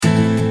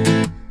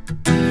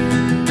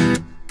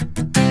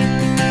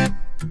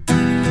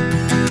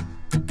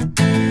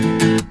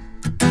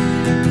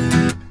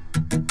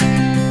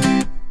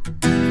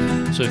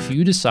So if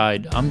you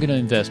decide I'm going to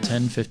invest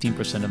 10,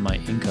 15% of my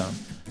income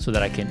so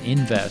that I can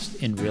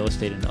invest in real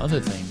estate and other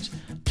things,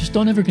 just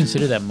don't ever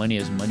consider that money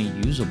as money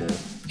usable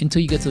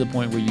until you get to the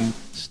point where you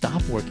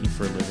stop working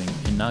for a living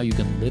and now you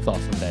can live off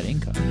of that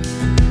income.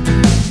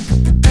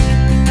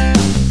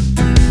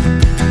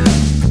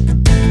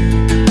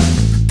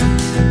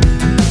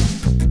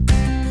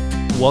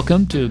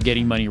 Welcome to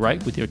Getting Money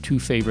Right with your two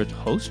favorite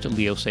hosts,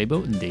 Leo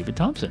Sabo and David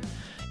Thompson.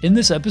 In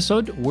this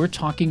episode, we're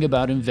talking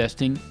about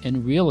investing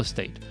in real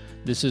estate.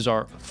 This is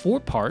our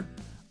four-part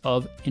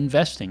of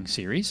investing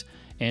series,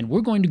 and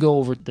we're going to go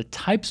over the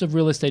types of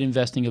real estate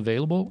investing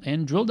available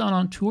and drill down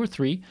on two or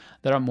three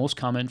that are most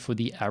common for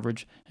the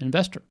average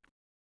investor.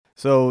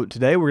 So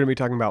today we're going to be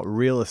talking about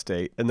real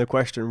estate, and the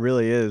question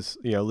really is,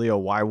 Leo,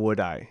 why would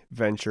I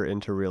venture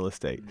into real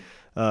estate?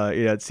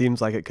 It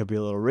seems like it could be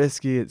a little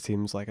risky. It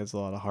seems like it's a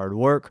lot of hard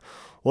work.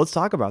 Well, let's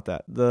talk about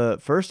that. The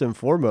first and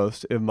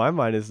foremost, in my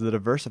mind, is the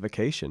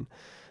diversification.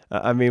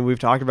 We've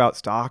talked about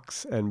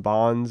stocks and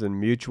bonds and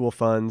mutual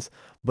funds,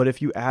 but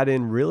if you add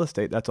in real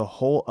estate, that's a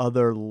whole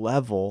other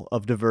level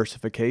of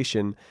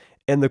diversification.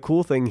 And the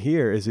cool thing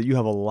here is that you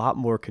have a lot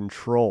more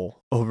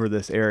control over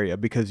this area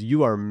because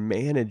you are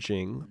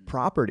managing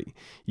property.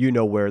 You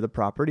know where the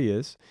property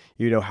is.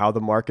 You know how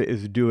the market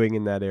is doing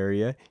in that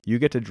area. You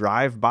get to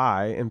drive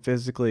by and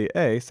physically,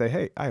 say,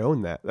 hey, I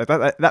own that.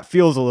 That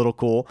feels a little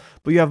cool,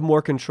 but you have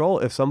more control.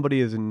 If somebody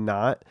is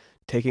not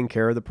taking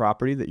care of the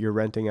property that you're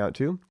renting out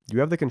to, you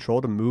have the control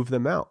to move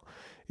them out.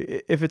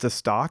 If it's a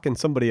stock in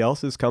somebody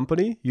else's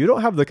company, you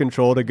don't have the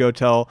control to go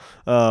tell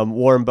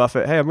Warren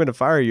Buffett, hey, I'm going to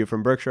fire you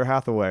from Berkshire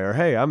Hathaway, or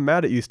hey, I'm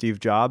mad at you, Steve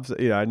Jobs.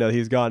 I know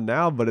he's gone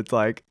now, but it's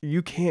like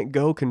you can't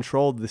go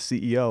control the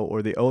CEO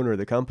or the owner of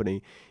the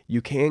company.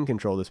 You can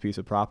control this piece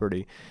of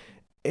property.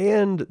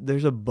 And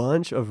there's a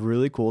bunch of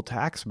really cool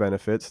tax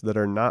benefits that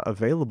are not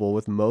available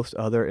with most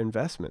other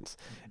investments.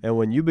 And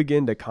when you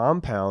begin to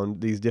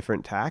compound these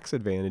different tax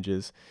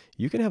advantages,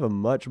 you can have a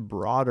much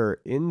broader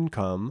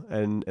income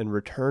and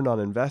return on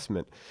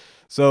investment.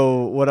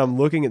 So when I'm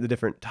looking at the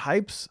different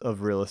types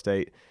of real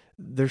estate,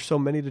 there's so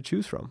many to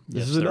choose from.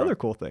 This is another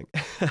cool thing.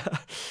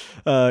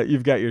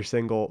 You've got your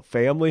single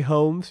family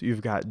homes.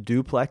 You've got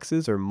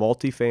duplexes or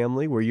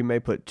multifamily where you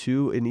may put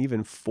 2 and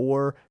even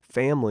 4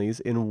 families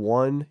in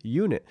one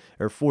unit,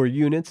 or 4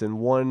 units in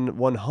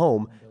one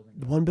home,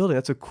 one building.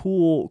 That's a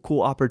cool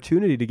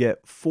opportunity to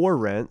get 4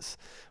 rents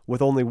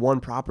with only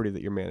 1 property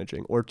that you're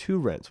managing, or 2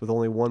 rents with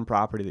only 1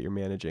 property that you're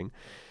managing.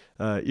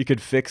 You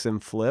could fix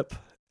and flip.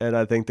 And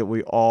I think that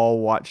we all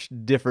watch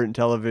different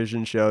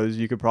television shows.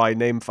 You could probably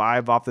name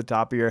 5 off the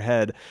top of your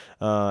head.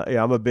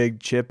 I'm a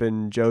big Chip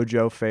and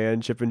JoJo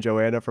fan, Chip and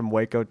Joanna from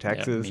Waco,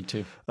 Texas. Yeah, me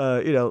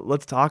too.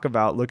 Let's talk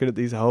about looking at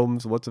these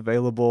homes, what's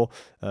available.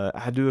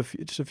 I do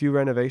just a few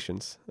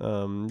renovations,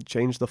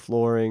 change the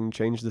flooring,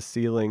 change the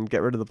ceiling,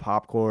 get rid of the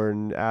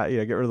popcorn, get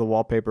rid of the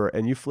wallpaper,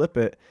 and you flip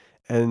it.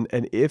 And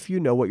if you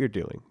know what you're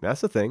doing,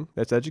 that's the thing,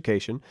 that's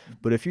education.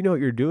 But if you know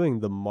what you're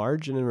doing, the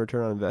margin and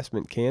return on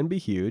investment can be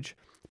huge.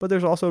 But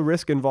there's also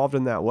risk involved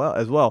in that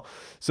as well.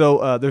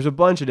 So there's a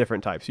bunch of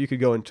different types. You could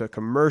go into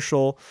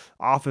commercial,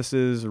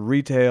 offices,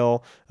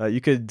 retail. You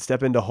could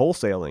step into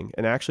wholesaling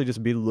and actually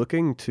just be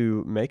looking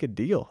to make a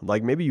deal.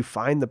 Like maybe you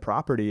find the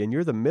property and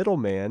you're the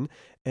middleman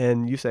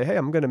and you say, hey,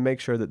 I'm going to make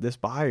sure that this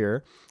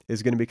buyer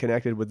is going to be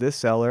connected with this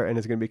seller and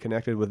is going to be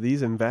connected with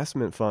these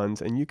investment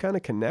funds. And you kind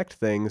of connect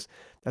things.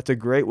 That's a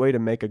great way to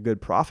make a good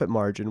profit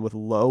margin with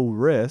low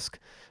risk.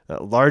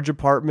 Large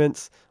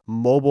apartments,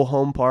 mobile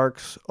home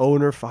parks,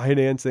 owner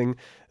financing.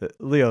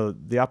 Leo,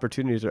 the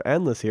opportunities are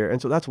endless here. And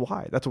so that's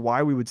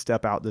why we would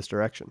step out this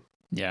direction.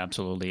 Yeah,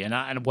 absolutely.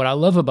 And what I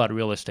love about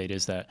real estate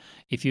is that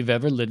if you've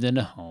ever lived in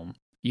a home,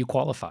 you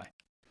qualify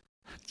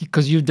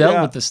because you've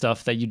dealt with the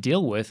stuff that you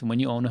deal with when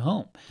you own a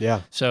home.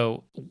 Yeah.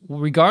 So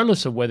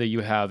regardless of whether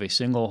you have a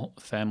single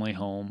family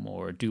home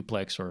or a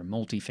duplex or a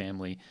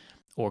multifamily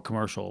or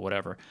commercial or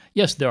whatever,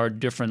 yes, there are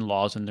different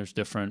laws and there's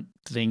different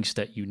things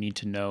that you need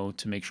to know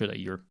to make sure that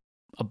you're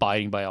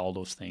abiding by all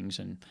those things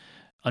and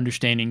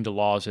understanding the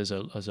laws as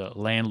a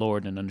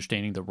landlord and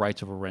understanding the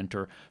rights of a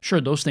renter.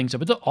 Sure, those things,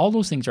 but all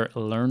those things are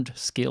learned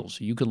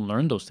skills. You can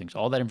learn those things.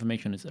 All that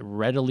information is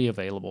readily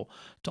available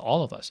to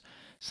all of us.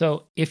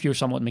 So if you're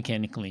somewhat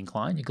mechanically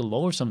inclined, you can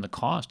lower some of the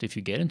cost if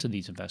you get into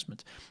these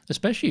investments,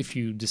 especially if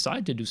you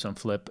decide to do some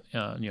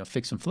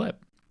fix and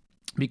flip.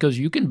 Because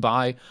you can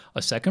buy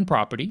a second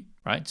property,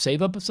 right?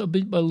 Save up a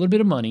little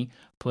bit of money,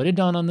 put it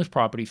down on this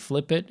property,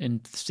 flip it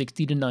in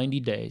 60 to 90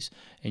 days,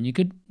 and you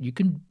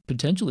can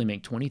potentially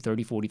make $20,000,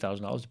 $30,000,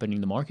 $40,000 depending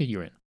on the market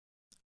you're in.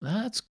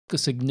 That's a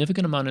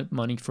significant amount of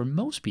money for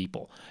most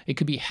people. It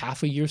could be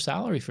half a year's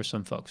salary for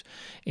some folks.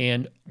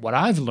 And what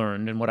I've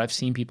learned and what I've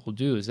seen people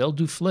do is they'll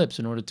do flips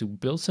in order to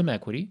build some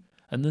equity,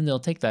 and then they'll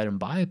take that and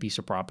buy a piece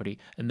of property,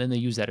 and then they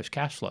use that as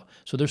cash flow.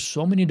 So there's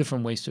so many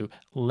different ways to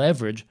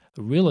leverage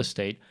real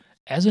estate.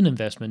 as an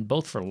investment,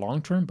 both for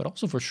long-term, but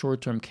also for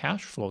short-term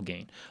cash flow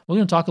gain. We're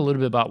going to talk a little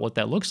bit about what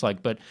that looks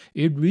like, but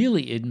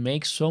it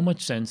makes so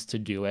much sense to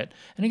do it.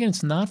 And again,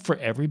 it's not for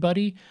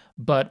everybody,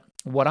 but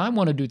what I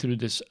want to do through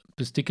this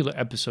particular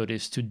episode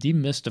is to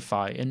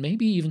demystify and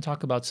maybe even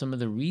talk about some of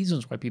the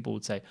reasons why people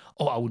would say,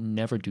 oh, I would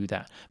never do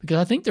that. Because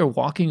I think they're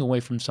walking away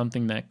from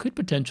something that could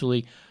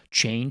potentially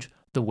change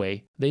the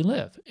way they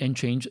live and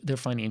change their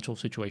financial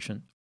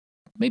situation,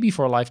 maybe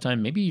for a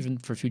lifetime, maybe even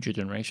for future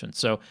generations.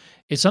 So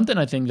it's something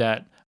I think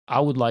that I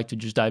would like to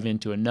just dive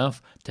into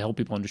enough to help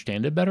people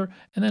understand it better.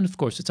 And then, of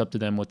course, it's up to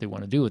them what they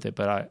want to do with it.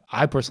 But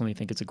I personally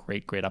think it's a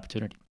great, great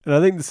opportunity. And I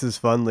think this is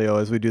fun, Leo,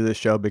 as we do this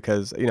show,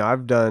 because,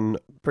 I've done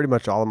pretty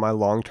much all of my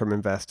long-term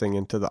investing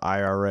into the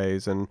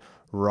IRAs and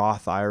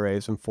Roth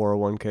IRAs and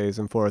 401ks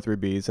and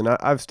 403bs. And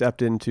I've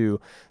stepped into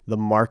the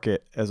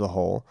market as a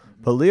whole.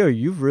 But Leo,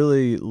 you've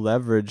really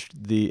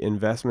leveraged the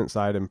investment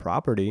side in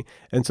property.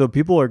 And so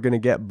people are going to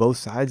get both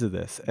sides of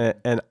this.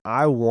 And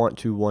I want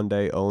to one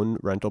day own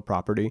rental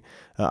property.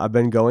 I've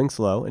been going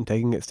slow and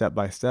taking it step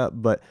by step,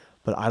 but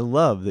I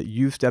love that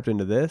you've stepped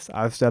into this.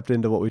 I've stepped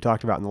into what we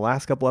talked about in the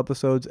last couple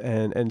episodes,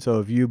 and so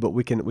have you. But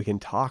we can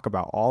talk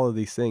about all of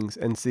these things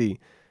and see,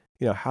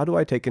 how do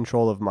I take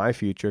control of my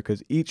future?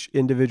 Because each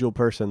individual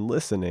person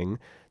listening,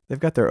 they've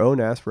got their own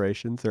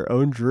aspirations, their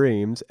own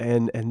dreams,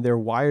 and they're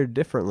wired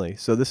differently.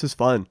 So this is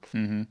fun.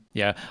 Mm-hmm.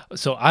 Yeah.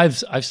 So I've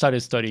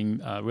started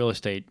studying real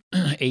estate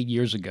 8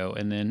 years ago,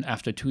 and then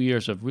after 2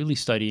 years of really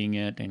studying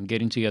it and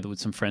getting together with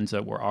some friends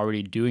that were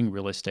already doing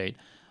real estate,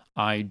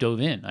 I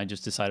dove in. I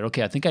just decided,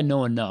 okay, I think I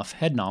know enough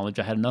head knowledge.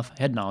 I had enough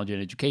head knowledge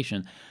and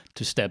education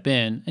to step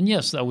in. And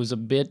yes, I was a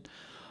bit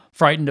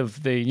frightened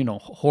of the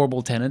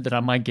horrible tenant that I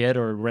might get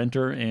or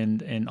renter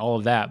and all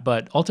of that.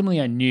 But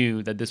ultimately, I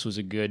knew that this was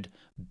a good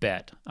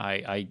bet.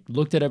 I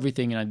looked at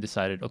everything and I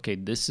decided, okay,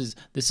 this is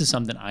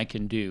something I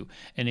can do.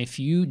 And if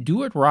you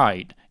do it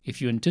right,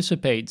 if you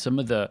anticipate some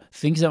of the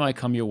things that might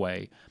come your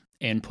way,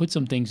 and put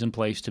some things in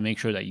place to make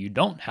sure that you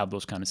don't have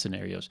those kind of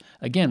scenarios.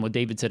 Again, what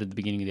David said at the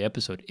beginning of the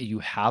episode, you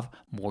have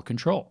more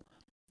control.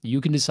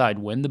 You can decide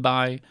when to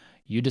buy.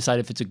 You decide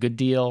if it's a good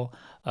deal.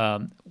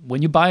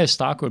 When you buy a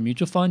stock or a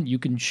mutual fund, you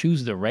can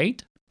choose the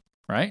rate,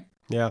 right?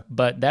 Yeah.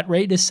 But that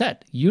rate is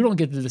set. You don't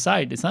get to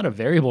decide. It's not a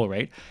variable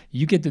rate.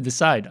 You get to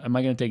decide, am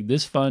I going to take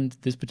this fund,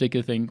 this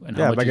particular thing, and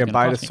how much am I it's going to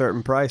buy at a cost me?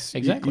 certain price?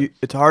 Exactly.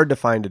 It's hard to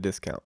find a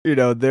discount.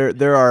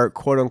 There are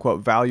quote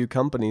unquote value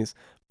companies,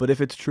 but if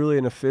it's truly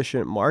an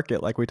efficient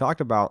market, like we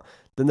talked about,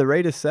 then the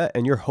rate is set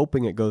and you're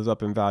hoping it goes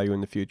up in value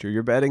in the future.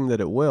 You're betting that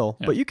it will,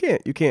 but you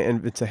can't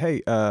and say,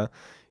 hey,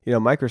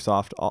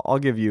 Microsoft, I'll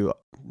give you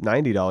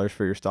 $90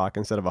 for your stock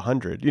instead of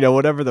 $100.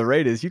 Whatever the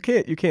rate is, you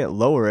can't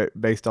lower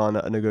it based on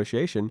a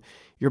negotiation.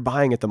 You're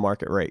buying at the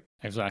market rate.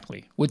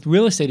 Exactly. With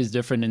real estate is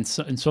different in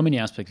so many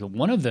aspects. But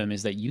one of them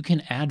is that you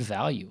can add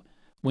value.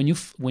 When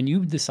you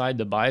decide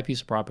to buy a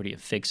piece of property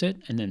and fix it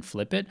and then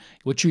flip it,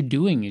 what you're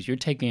doing is you're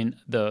taking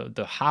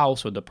the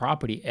house or the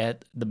property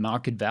at the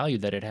market value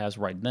that it has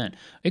right then.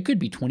 It could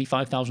be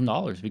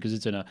 $25,000 because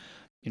it's in a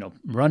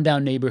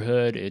rundown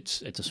neighborhood.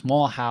 It's a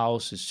small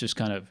house. It's just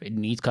it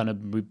needs kind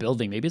of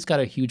rebuilding. Maybe it's got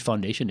a huge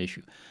foundation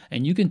issue,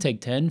 and you can take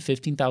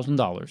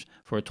 $10,000-$15,000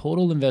 for a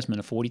total investment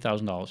of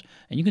 $40,000,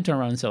 and you can turn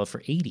around and sell it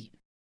for $80,000.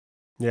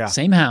 Yeah.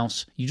 Same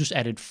house. You just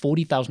added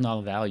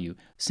 $40,000 value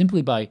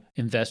simply by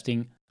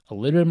investing a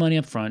little bit of money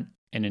up front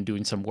and then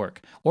doing some work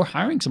or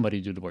hiring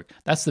somebody to do the work.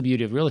 That's the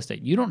beauty of real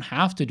estate. You don't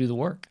have to do the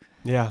work.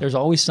 Yeah. There's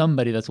always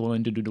somebody that's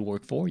willing to do the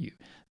work for you.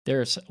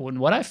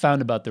 What I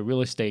found about the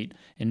real estate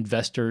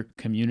investor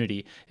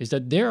community is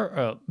that they're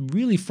a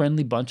really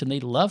friendly bunch and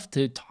they love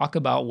to talk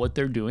about what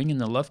they're doing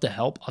and they love to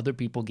help other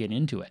people get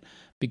into it,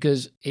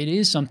 because it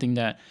is something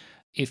that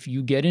if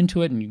you get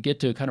into it and you get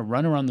to kind of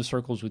run around the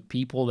circles with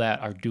people that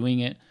are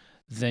doing it,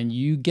 then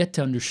you get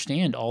to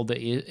understand all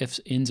the ifs,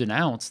 ins, and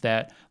outs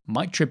that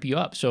might trip you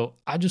up. So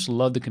I just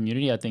love the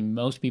community. I think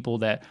most people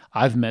that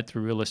I've met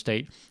through real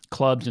estate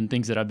clubs and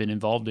things that I've been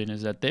involved in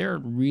is that they're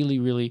really,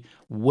 really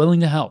willing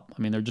to help.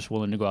 I mean, they're just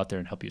willing to go out there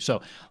and help you.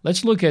 So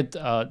let's look at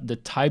the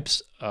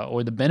types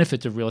or the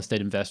benefits of real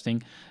estate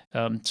investing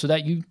so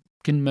that you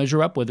can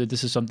measure up whether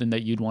this is something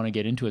that you'd want to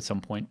get into at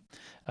some point.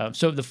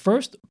 So the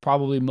first,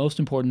 probably most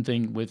important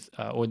thing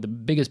or the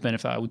biggest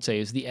benefit I would say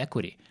is the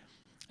equity.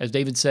 As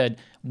David said,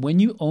 when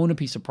you own a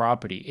piece of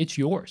property, it's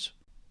yours.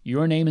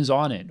 Your name is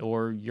on it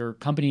or your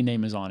company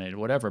name is on it or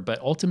whatever,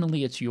 but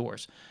ultimately it's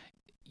yours.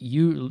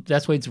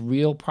 That's why it's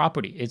real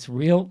property. It's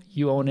real,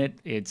 you own it,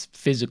 it's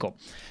physical.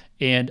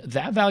 And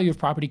that value of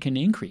property can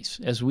increase,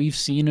 as we've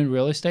seen in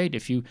real estate.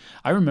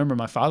 I remember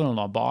my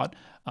father-in-law bought,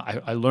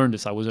 I learned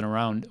this, I wasn't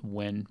around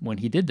when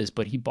he did this,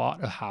 but he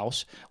bought a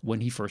house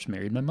when he first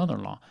married my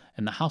mother-in-law,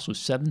 and the house was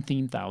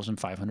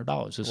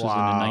 $17,500. This was in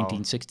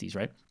the 1960s,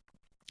 right?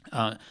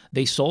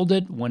 They sold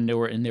it when they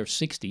were in their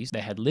 60s.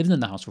 They had lived in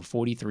the house for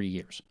 43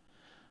 years.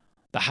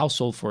 The house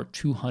sold for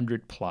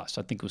 200 plus.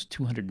 I think it was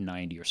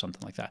 290 or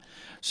something like that.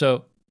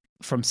 So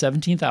from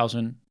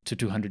 17,000 to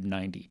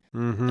 290.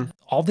 Mm-hmm.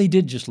 All they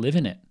did just live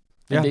in it.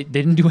 And Yeah. they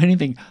didn't do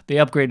anything. They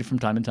upgraded from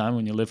time to time.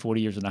 When you live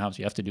 40 years in a house,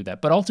 you have to do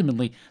that. But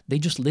ultimately, they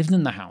just lived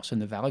in the house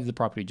and the value of the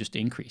property just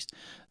increased.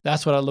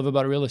 That's what I love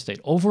about real estate.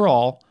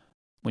 Overall,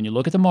 when you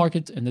look at the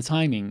market and the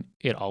timing,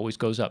 it always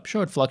goes up.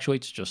 Sure, it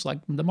fluctuates just like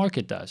the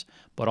market does,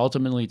 but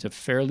ultimately it's a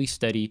fairly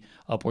steady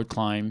upward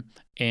climb.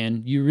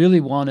 And you really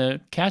want to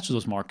catch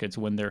those markets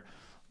when they're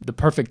the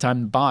perfect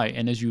time to buy.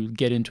 And as you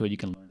get into it, you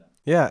can learn that.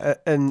 Yeah,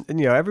 and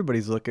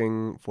everybody's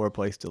looking for a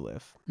place to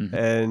live,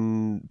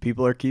 and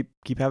people are keep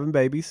having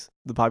babies.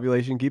 The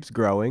population keeps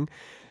growing,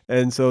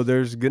 and so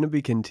there's going to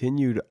be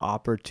continued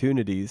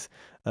opportunities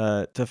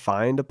to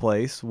find a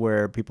place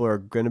where people are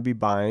going to be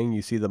buying.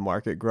 You see the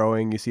market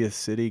growing, you see a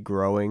city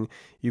growing.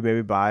 You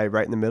maybe buy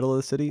right in the middle of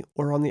the city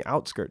or on the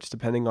outskirts,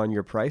 depending on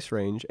your price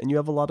range, and you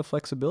have a lot of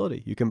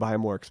flexibility. You can buy a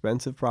more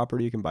expensive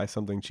property, you can buy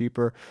something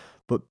cheaper,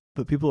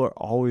 but people are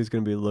always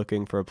going to be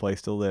looking for a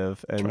place to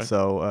live, and right.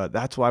 so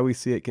that's why we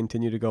see it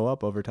continue to go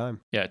up over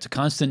time. Yeah, it's a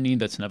constant need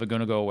that's never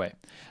going to go away.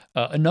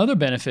 Another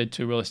benefit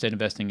to real estate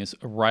investing is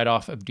a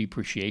write-off of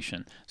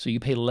depreciation. So you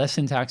pay less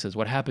in taxes.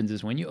 What happens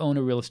is when you own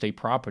a real estate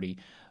property,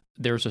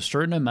 there's a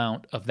certain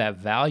amount of that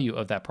value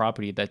of that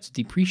property that's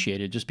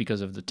depreciated just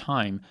because of the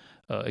time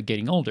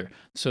getting older.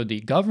 So the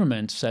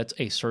government sets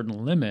a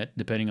certain limit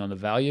depending on the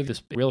value of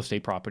this real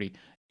estate property,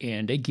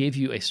 and they give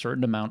you a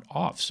certain amount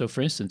off. So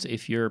for instance,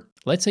 if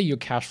let's say you're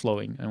cash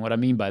flowing, and what I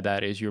mean by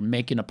that is you're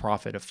making a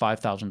profit of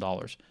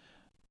 $5,000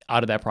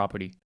 out of that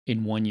property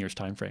in 1 year's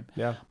time frame.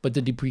 Yeah. But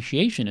the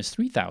depreciation is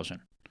 $3,000.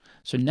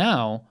 So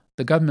now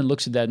the government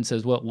looks at that and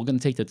says, well, we're going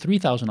to take the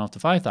 $3,000 off the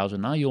 $5,000.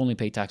 Now you only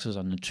pay taxes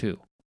on the $2,000.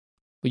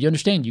 But you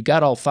understand, you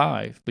got all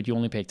 $5,000, but you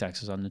only pay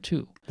taxes on the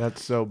 $2,000.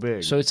 That's so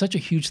big. So it's such a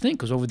huge thing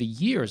because over the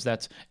years,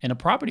 and a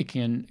property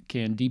can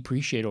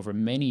depreciate over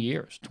many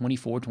years,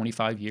 24,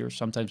 25 years,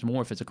 sometimes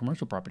more if it's a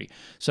commercial property.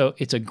 So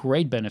it's a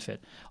great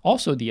benefit.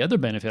 Also, the other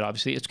benefit,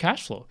 obviously, is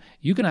cash flow.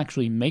 You can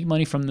actually make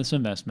money from this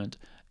investment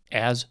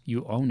as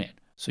you own it.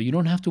 So you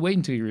don't have to wait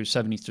until your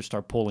 70s to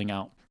start pulling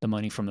out the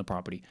money from the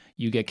property.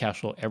 You get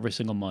cash flow every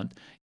single month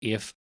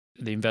if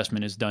the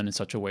investment is done in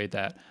such a way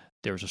that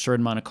there's a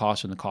certain amount of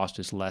cost and the cost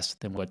is less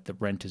than what the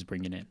rent is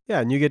bringing in.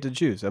 Yeah, and you get to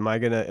choose. Am I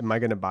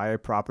gonna buy a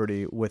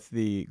property with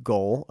the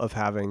goal of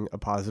having a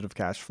positive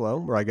cash flow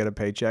where I get a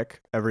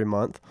paycheck every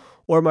month?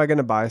 Or am I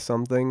gonna buy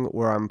something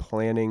where I'm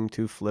planning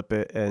to flip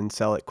it and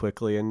sell it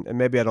quickly and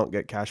maybe I don't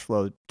get cash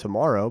flow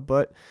tomorrow,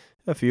 but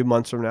a few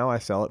months from now I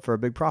sell it for a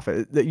big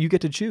profit? You get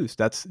to choose.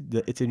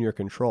 It's in your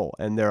control.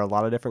 And there are a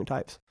lot of different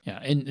types. Yeah,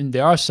 and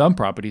there are some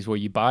properties where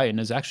you buy and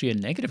there's actually a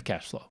negative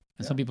cash flow.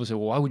 And some people say,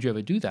 well, why would you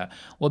ever do that?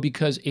 Well,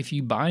 because if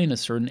you buy in a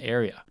certain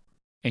area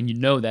and you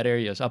know that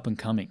area is up and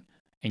coming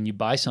and you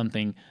buy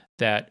something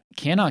that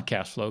cannot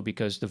cash flow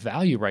because the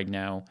value right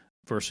now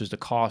versus the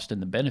cost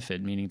and the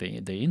benefit, meaning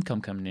the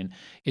income coming in,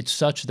 it's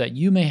such that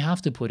you may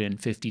have to put in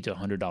 $50 to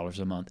 $100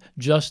 a month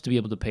just to be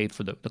able to pay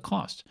for the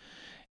cost.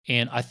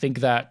 And I think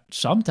that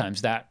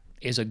sometimes that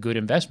is a good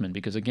investment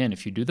because, again,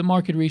 if you do the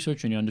market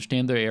research and you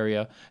understand the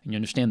area and you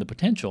understand the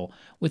potential,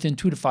 within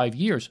 2 to 5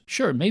 years,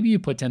 sure, maybe you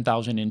put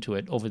 $10,000 into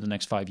it over the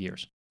next 5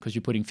 years because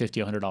you're putting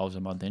 $50, $100 a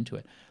month into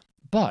it.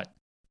 But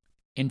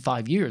in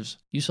 5 years,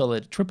 you sell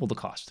it at triple the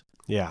cost.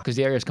 Yeah. Because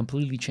the area has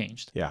completely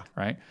changed. Yeah.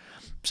 Right?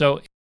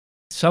 So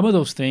some of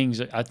those things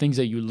are things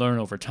that you learn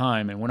over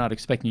time, and we're not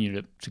expecting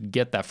you to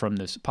get that from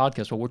this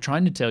podcast. What we're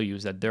trying to tell you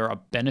is that there are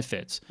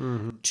benefits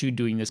to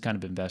doing this kind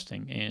of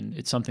investing, and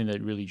it's something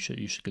that really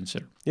you should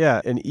consider.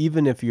 Yeah, and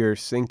even if you're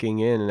sinking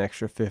in an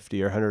extra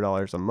 $50 or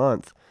 $100 a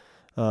month,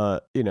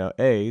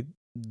 A,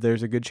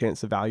 there's a good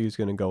chance the value is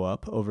going to go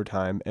up over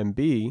time, and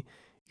B,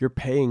 you're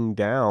paying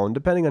down,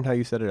 depending on how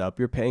you set it up,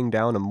 you're paying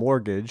down a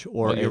mortgage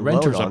or your a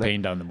renters loan are on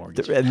paying it. down the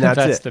mortgage. And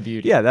that's it. The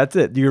beauty. Yeah, that's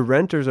it. Your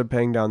renters are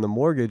paying down the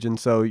mortgage, and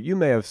so you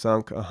may have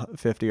sunk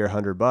 $50 or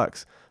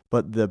 $100,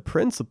 but the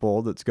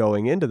principal that's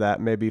going into that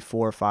may be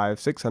 $400,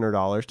 $500,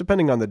 $600,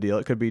 depending on the deal.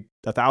 It could be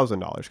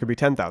 $1,000, it could be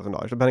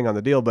 $10,000, depending on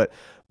the deal.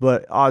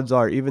 But odds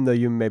are, even though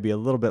you may be a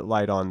little bit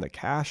light on the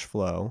cash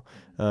flow,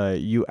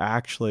 you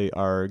actually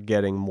are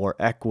getting more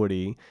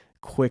equity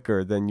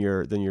quicker than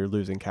you're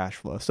losing cash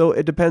flow. So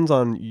it depends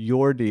on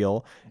your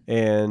deal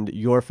and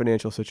your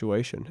financial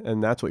situation,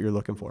 and that's what you're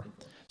looking for.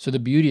 So the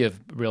beauty of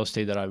real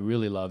estate that I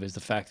really love is the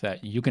fact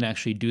that you can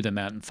actually do the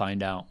math and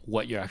find out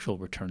what your actual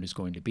return is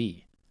going to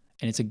be.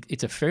 And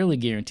it's a fairly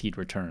guaranteed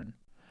return,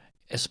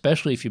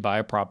 especially if you buy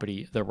a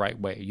property the right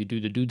way. You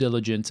do the due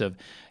diligence of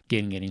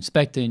getting it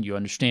inspected, you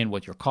understand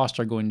what your costs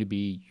are going to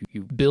be,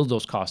 you build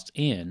those costs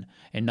in,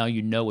 and now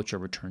you know what your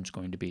return is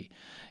going to be.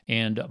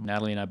 And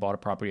Natalie and I bought a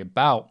property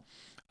about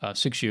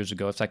 6 years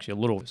ago. It's actually a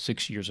little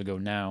 6 years ago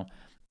now.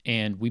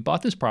 And we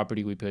bought this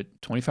property. We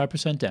put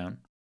 25% down.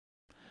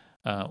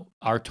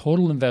 Our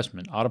total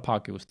investment out of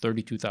pocket was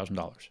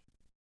 $32,000.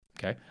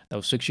 Okay, that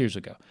was 6 years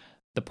ago.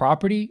 The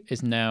property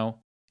is now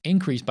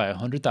increased by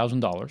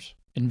 $100,000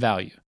 in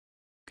value.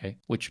 Okay,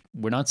 which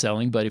we're not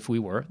selling, but if we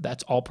were,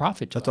 that's all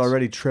profit to us. That's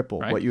already triple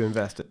right? what you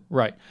invested.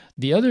 Right.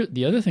 The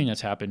other thing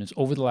that's happened is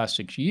over the last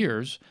 6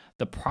 years,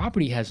 the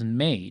property has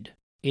made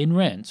in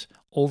rents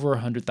over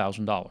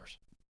 $100,000.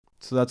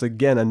 So that's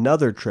again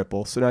another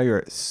triple. So now you're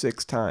at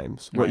 6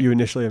 times what Right. you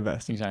initially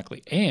invested.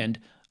 Exactly. And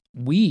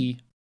we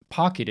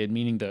pocketed,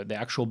 meaning the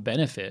actual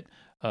benefit,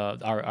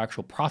 our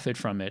actual profit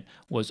from it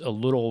was a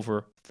little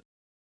over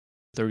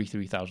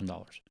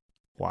 $33,000.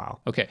 Wow.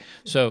 Okay,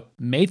 so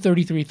made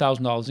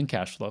 $33,000 in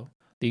cash flow.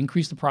 They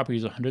increased the property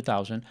to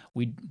 $100,000.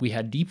 We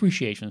had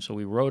depreciation, so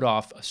we wrote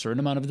off a certain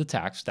amount of the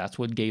tax. That's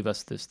what gave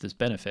us this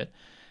benefit.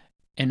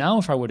 And now,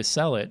 if I were to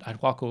sell it,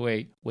 I'd walk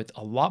away with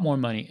a lot more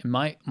money. And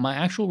my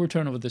actual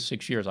return over the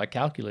 6 years, I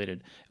calculated,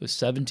 it was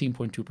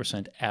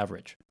 17.2%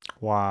 average.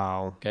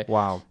 Wow. Okay.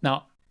 Wow.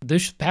 Now,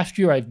 this past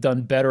year, I've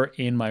done better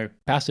in my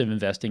passive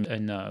investing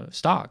in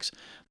stocks,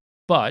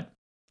 but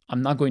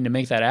I'm not going to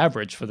make that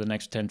average for the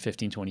next 10,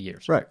 15, 20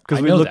 years. Right. Because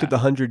I we know looked that.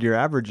 at the 100-year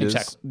averages,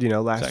 Exactly.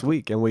 last Exactly.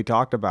 week, and we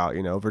talked about,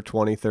 over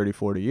 20, 30,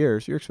 40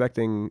 years, you're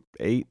expecting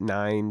 8,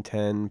 9,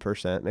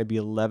 10%, maybe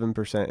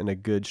 11% in a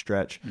good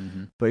stretch.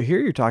 Mhm. But here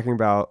you're talking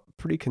about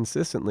pretty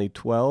consistently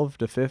 12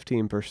 to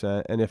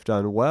 15%, and if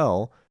done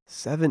well,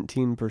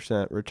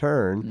 17%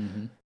 return.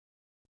 Mhm.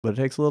 But it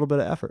takes a little bit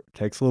of effort,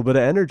 takes a little bit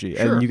of energy,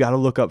 Sure. and you got to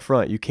look up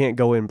front. You can't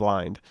go in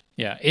blind.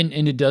 Yeah, and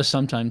it does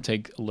sometimes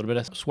take a little bit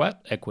of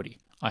sweat equity.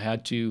 I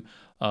had to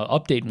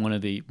update one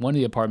of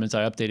the apartments.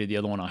 I updated the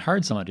other one. I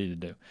hired somebody to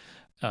do.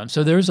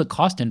 So there's a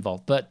cost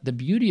involved. But the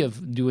beauty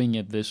of doing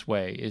it this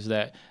way is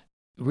that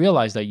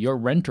realize that your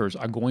renters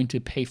are going to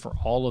pay for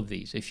all of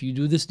these. If you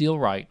do this deal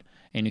right,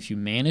 and if you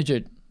manage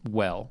it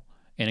well,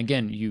 and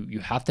again, you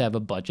have to have a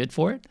budget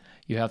for it.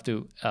 You have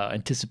to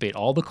anticipate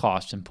all the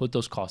costs and put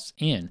those costs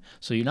in.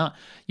 So you're not,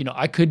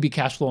 I could be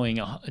cash flowing,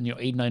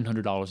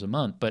 $800-900 a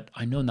month, but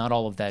I know not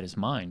all of that is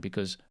mine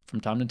because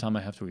from time to time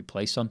I have to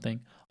replace something.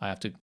 I have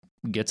to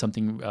get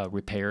something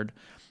repaired.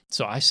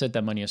 So I set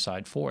that money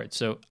aside for it.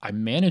 So I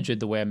manage it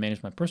the way I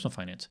manage my personal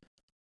finance.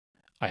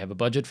 I have a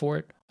budget for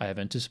it. I have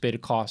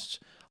anticipated costs.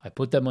 I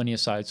put that money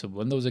aside so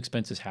when those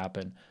expenses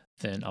happen,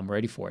 then I'm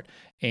ready for it.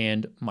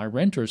 And my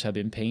renters have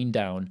been paying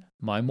down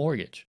my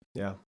mortgage.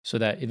 Yeah. So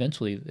that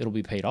eventually it'll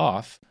be paid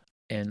off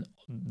and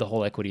the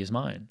whole equity is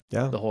mine.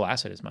 Yeah. The whole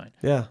asset is mine.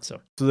 Yeah. So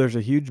there's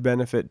a huge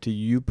benefit to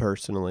you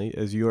personally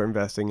as you're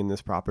investing in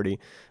this property.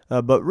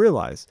 But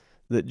realize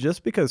that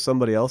just because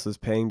somebody else is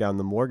paying down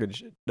the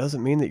mortgage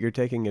doesn't mean that you're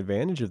taking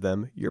advantage of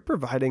them. You're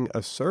providing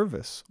a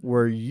service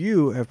where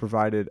you have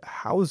provided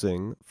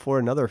housing for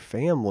another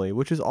family,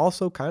 which is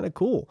also kind of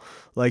cool.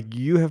 Like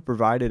you have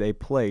provided a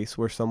place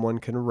where someone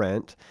can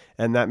rent,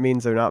 and that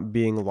means they're not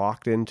being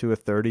locked into a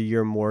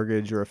 30-year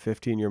mortgage or a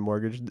 15-year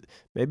mortgage.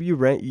 Maybe you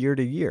rent year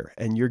to year,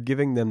 and you're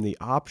giving them the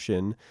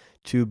option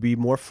to be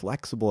more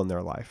flexible in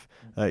their life.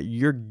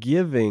 You're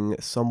giving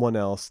someone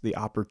else the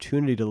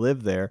opportunity to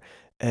live there.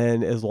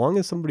 And as long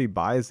as somebody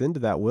buys into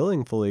that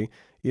willingly,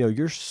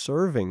 you're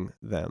serving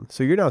them.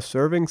 So you're now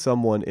serving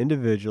someone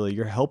individually,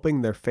 you're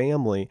helping their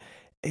family,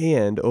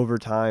 and over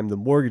time, the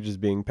mortgage is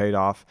being paid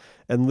off.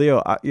 And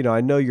Leo,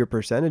 I know your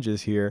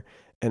percentages here,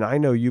 and I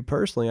know you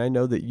personally. I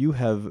know that you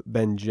have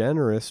been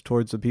generous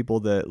towards the people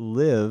that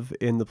live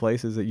in the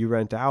places that you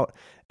rent out,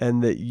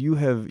 and that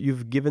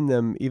you've given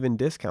them even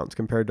discounts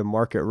compared to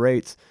market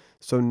rates.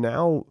 So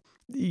now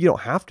you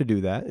don't have to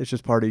do that. It's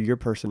just part of your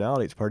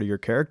personality. It's part of your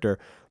character.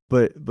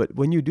 But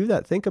when you do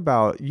that, think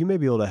about you may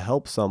be able to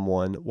help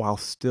someone while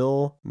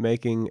still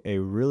making a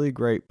really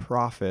great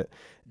profit,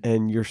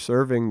 and you're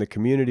serving the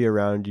community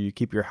around you. You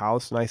keep your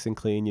house nice and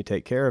clean. You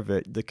take care of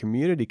it. The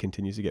community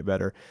continues to get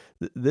better.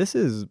 This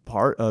is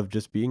part of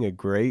just being a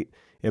great,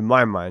 in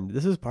my mind,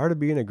 this is part of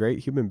being a great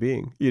human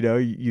being.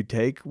 You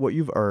take what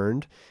you've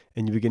earned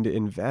and you begin to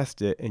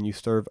invest it, and you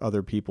serve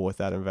other people with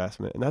that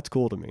investment. And that's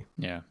cool to me.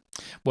 yeah.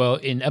 Well,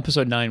 in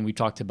episode 9, we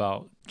talked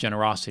about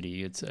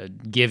generosity. It's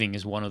giving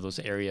is one of those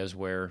areas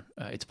where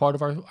it's part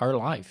of our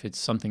life. It's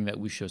something that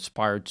we should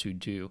aspire to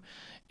do.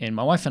 And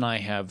my wife and I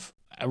have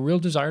a real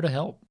desire to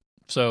help.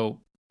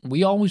 So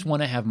we always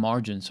want to have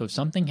margin. So if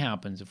something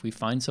happens, if we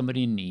find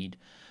somebody in need,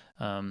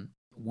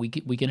 we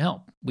can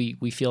help.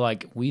 We feel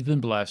like we've been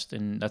blessed,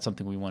 and that's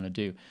something we want to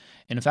do.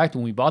 And in fact,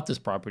 when we bought this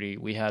property,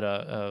 we had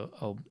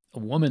a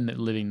woman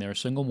living there, a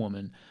single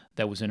woman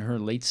that was in her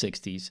late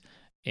 60s.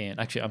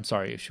 And actually, I'm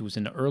sorry, she was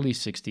in the early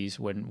 60s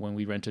when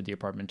we rented the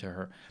apartment to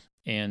her.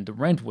 And the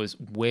rent was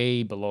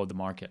way below the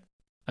market.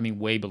 I mean,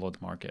 way below the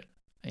market.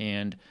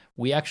 And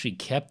we actually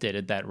kept it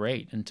at that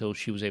rate until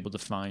she was able to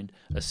find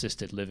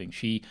assisted living.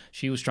 She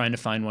was trying to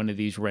find one of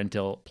these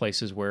rental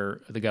places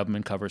where the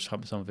government covers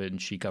some of it and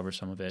she covers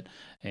some of it.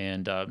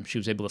 And she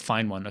was able to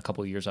find one a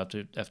couple of years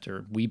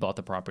after we bought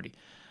the property.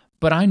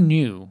 But I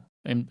knew,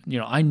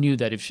 I knew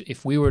that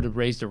if we were to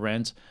raise the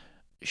rents,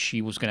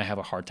 she was going to have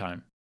a hard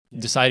time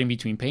deciding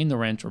between paying the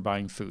rent or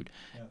buying food.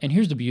 Yeah. And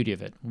here's the beauty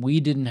of it. We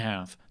didn't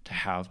have to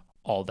have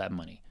all that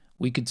money.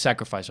 We could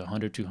sacrifice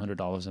 $100,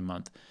 $200 a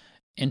month.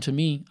 And to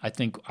me, I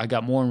think I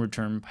got more in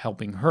return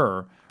helping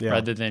her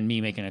rather than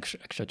me making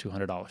extra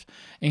 $200.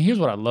 And here's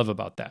what I love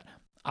about that.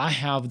 I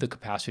have the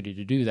capacity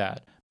to do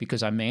that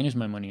because I manage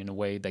my money in a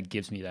way that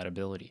gives me that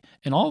ability.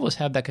 And all of us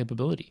have that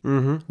capability.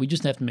 Mm-hmm. We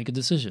just have to make a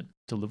decision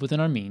to live within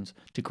our means,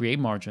 to create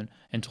margin,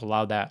 and to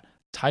allow that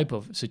type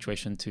of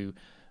situation to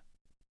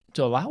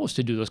allow us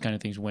to do those kind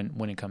of things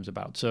when it comes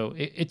about. So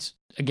it's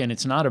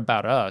not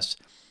about us,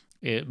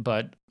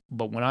 but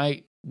when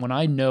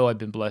I know I've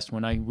been blessed,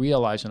 when I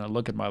realize and I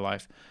look at my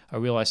life, I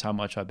realize how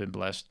much I've been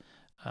blessed.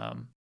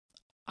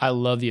 I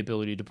love the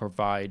ability to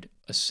provide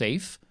a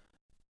safe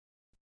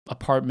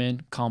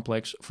apartment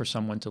complex for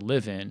someone to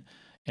live in,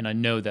 and I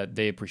know that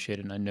they appreciate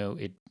it, and I know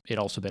it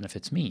also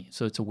benefits me.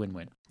 So it's a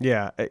win-win.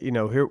 Yeah,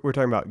 here we're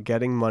talking about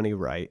getting money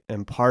right,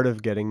 and part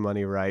of getting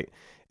money right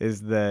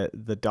is that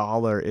the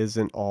dollar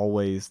isn't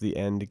always the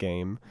end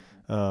game.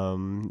 We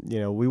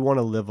want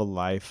to live a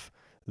life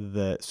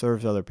that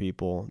serves other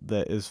people,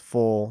 that is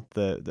full,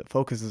 that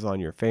focuses on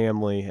your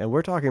family, and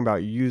we're talking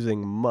about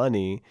using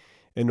money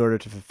in order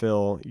to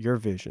fulfill your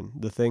vision,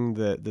 the thing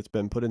that's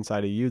been put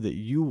inside of you that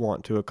you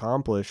want to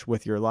accomplish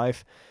with your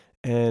life.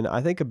 And I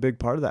think a big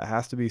part of that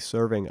has to be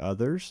serving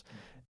others.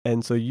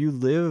 And so you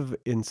live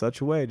in such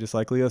a way, just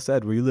like Leo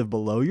said, where you live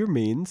below your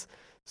means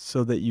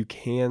so that you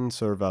can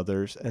serve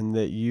others, and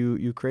that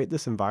you create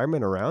this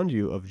environment around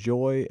you of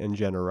joy and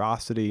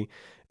generosity.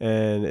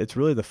 And it's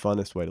really the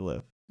funnest way to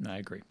live. I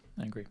agree.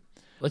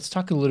 Let's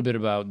talk a little bit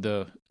about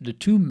the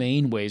two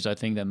main ways I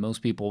think that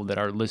most people that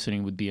are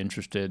listening would be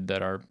interested,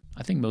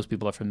 I think most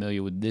people are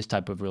familiar with this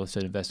type of real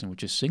estate investing,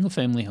 which is single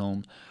family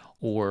home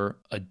or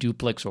a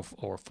duplex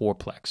or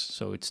fourplex.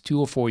 So it's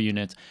 2 or 4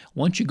 units.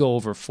 Once you go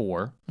over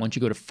 4, once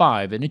you go to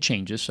 5, and it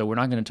changes. So we're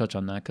not going to touch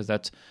on that because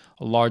that's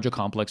larger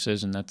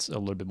complexes, and that's a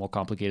little bit more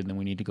complicated than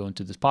we need to go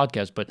into this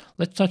podcast. But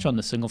let's touch on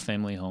the single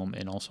family home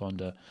and also on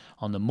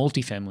the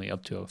multifamily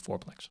up to a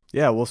fourplex.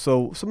 Yeah, well,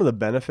 so some of the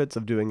benefits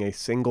of doing a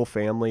single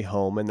family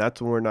home, and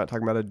that's when we're not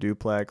talking about a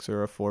duplex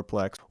or a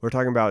fourplex. We're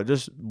talking about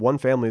just one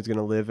family is going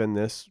to live in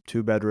this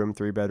 2-bedroom,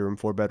 3-bedroom,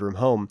 4-bedroom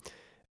home.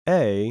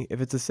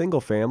 If it's a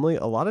single family,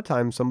 a lot of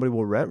times somebody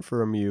will rent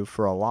from you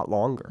for a lot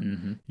longer.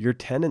 Mm-hmm. Your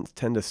tenants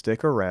tend to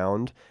stick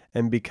around.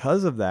 And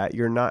because of that,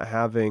 you're not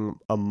having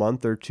a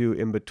month or two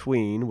in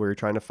between where you're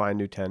trying to find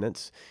new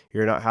tenants.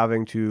 You're not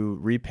having to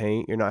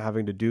repaint. You're not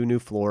having to do new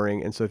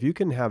flooring. And so if you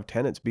can have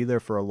tenants be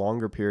there for a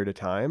longer period of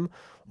time,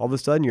 all of a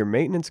sudden your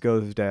maintenance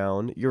goes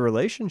down, your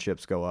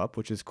relationships go up,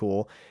 which is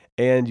cool.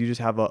 And you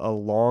just have a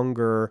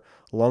longer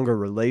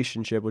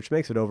relationship, which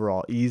makes it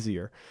overall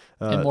easier.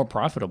 And more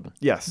profitable.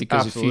 Yes,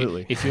 because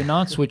absolutely. If you're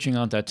not switching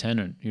out that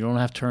tenant, you don't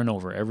have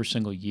turnover every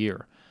single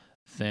year,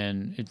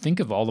 then think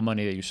of all the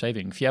money that you're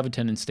saving. If you have a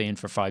tenant staying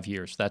for 5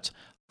 years, that's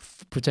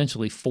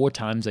potentially 4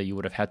 times that you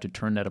would have had to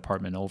turn that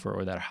apartment over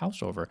or that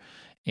house over.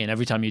 And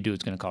every time you do,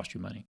 it's going to cost you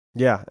money.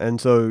 Yeah, and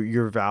so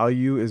your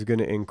value is going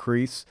to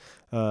increase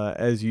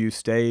as you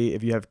stay.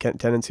 If you have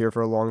tenants here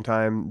for a long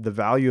time, the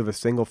value of a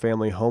single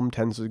family home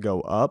tends to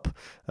go up,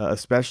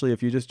 especially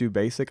if you just do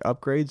basic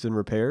upgrades and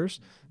repairs.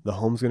 The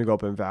home's going to go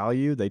up in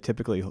value. They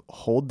typically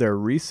hold their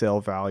resale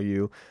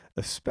value,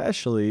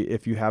 especially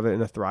if you have it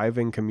in a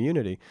thriving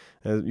community.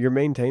 You're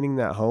maintaining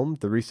that home,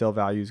 the resale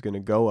value is going to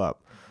go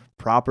up.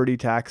 Property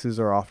taxes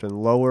are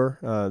often lower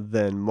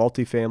than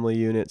multifamily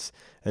units,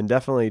 and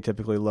definitely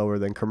typically lower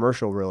than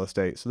commercial real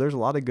estate. So there's a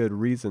lot of good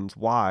reasons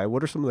why.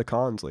 What are some of the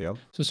cons, Leo?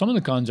 So some of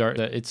the cons are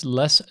that it's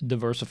less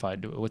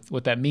diversified.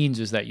 What that means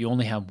is that you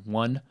only have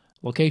one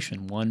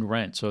location, one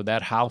rent. So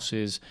that house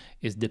is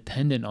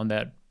dependent on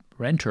that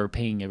renter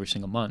paying every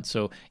single month.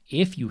 So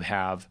if you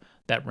have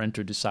that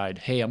renter decide,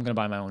 hey, I'm going to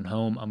buy my own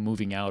home, I'm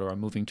moving out, or I'm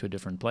moving to a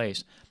different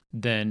place,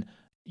 then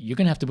you're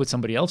going to have to put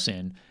somebody else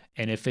in.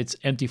 And if it's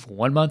empty for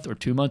 1 month or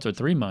 2 months or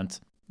 3 months,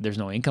 there's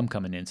no income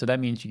coming in. So that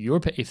means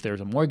if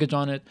there's a mortgage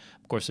on it,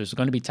 of course, there's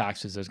going to be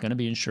taxes, there's going to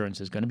be insurance,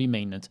 there's going to be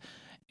maintenance,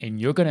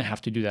 and you're going to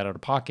have to do that out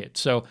of pocket.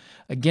 So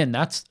again,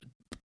 that's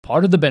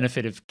part of the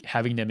benefit of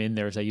having them in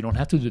there, is that you don't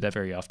have to do that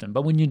very often.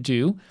 But when you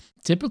do,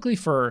 typically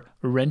for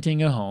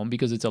renting a home,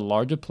 because it's a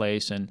larger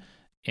place and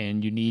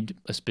you need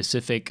a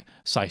specific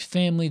size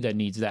family that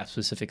needs that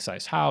specific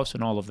size house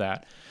and all of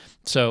that.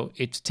 So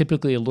it's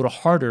typically a little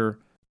harder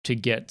to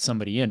get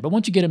somebody in. But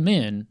once you get them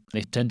in,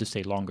 they tend to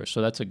stay longer.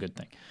 So that's a good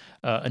thing.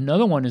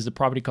 Another one is the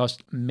property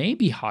cost may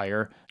be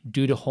higher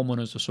due to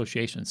homeowners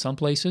associations. Some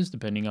places,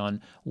 depending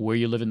on where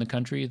you live in the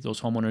country,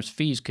 those homeowners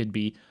fees could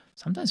be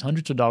sometimes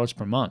hundreds of dollars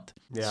per month.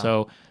 Yeah.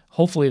 So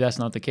hopefully that's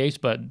not the case,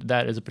 but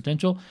that is a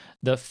potential.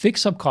 The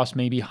fix-up cost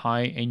may be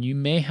high, and you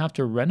may have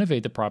to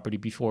renovate the property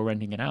before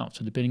renting it out.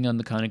 So depending on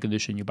the kind of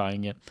condition you're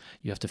buying it,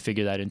 you have to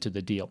figure that into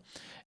the deal.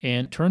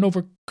 And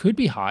turnover could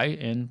be high,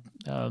 and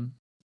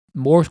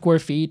more square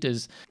feet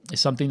is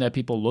something that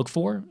people look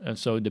for. And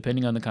so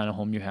depending on the kind of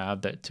home you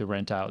have that to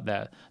rent out,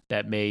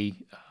 that may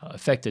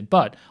affect it.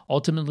 But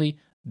ultimately,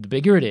 the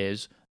bigger it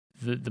is,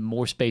 the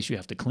more space you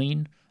have to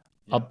clean,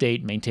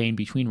 update, maintain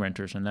between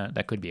renters, and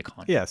that could be a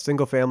con. Yeah,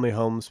 single family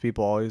homes,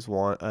 people always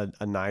want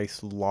a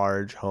nice,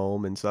 large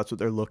home, and so that's what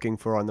they're looking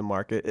for on the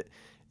market.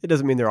 It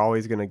doesn't mean they're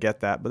always going to get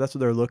that, but that's what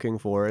they're looking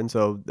for. And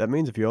so that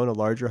means if you own a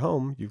larger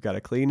home, you've got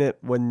to clean it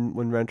when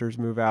renters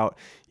move out.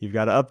 You've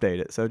got to update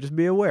it. So just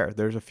be aware.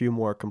 There's a few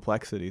more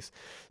complexities.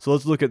 So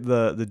let's look at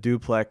the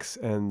duplex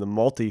and the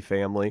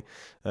multifamily.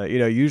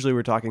 Usually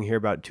we're talking here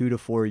about 2 to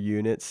 4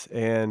 units,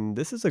 and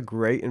this is a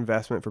great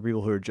investment for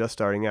people who are just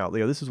starting out.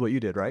 Leo, this is what you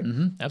did, right?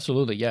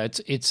 Absolutely, yeah.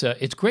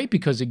 It's great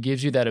because it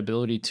gives you that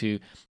ability to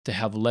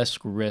have less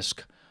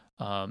risk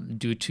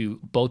due to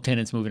both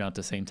tenants moving out at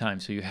the same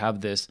time. So you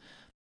have this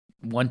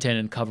one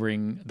tenant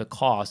covering the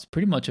cost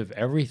pretty much of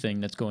everything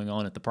that's going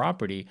on at the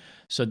property.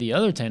 So the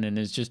other tenant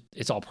is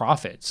it's all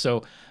profit.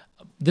 So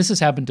this has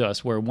happened to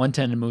us where one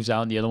tenant moves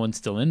out and the other one's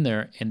still in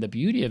there. And the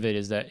beauty of it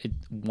is that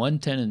one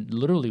tenant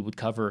literally would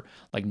cover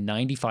like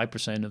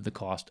 95% of the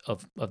cost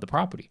of the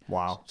property.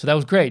 Wow. So that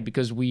was great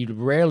because we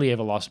rarely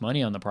ever lost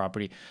money on the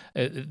property.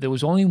 There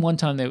was only one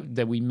time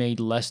that we made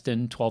less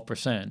than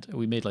 12%.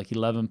 We made like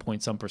 11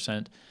 point some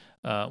percent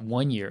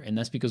 1 year. And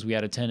that's because we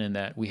had a tenant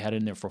that we had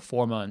in there for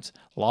 4 months,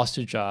 lost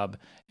his job,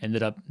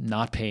 ended up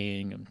not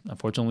paying.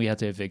 Unfortunately, we had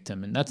to evict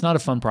him. And that's not a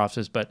fun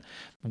process, but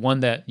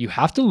one that you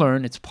have to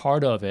learn. It's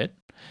part of it.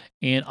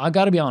 And I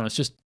got to be honest,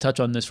 just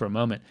touch on this for a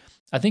moment.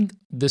 I think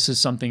this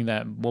is something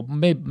that we'll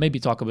maybe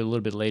talk about a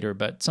little bit later,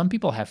 but some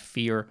people have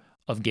fear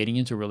of getting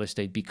into real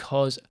estate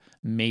because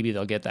maybe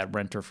they'll get that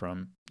renter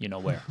from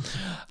where.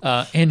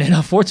 And then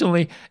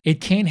unfortunately,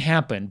 it can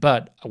happen.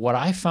 But what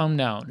I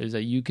found out is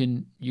that you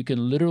can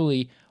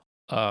literally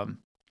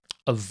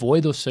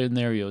avoid those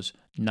scenarios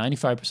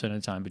 95% of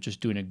the time, but just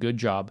doing a good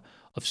job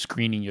of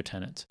screening your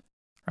tenants,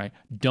 right?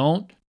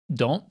 Don't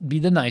be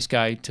the nice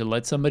guy to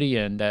let somebody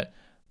in that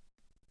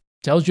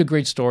tells you a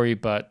great story,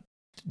 but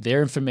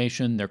their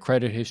information, their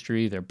credit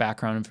history, their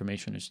background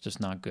information is just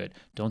not good.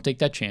 Don't take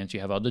that chance. You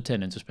have other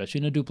tenants, especially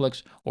in a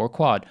duplex or a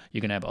quad.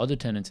 You're going to have other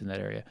tenants in that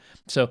area.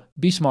 So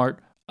be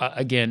smart.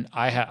 Again,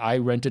 I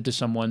rented to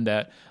someone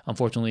that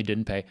unfortunately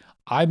didn't pay.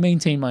 I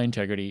maintained my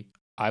integrity.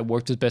 I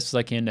worked as best as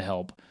I can to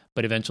help.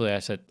 But eventually I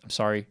said, I'm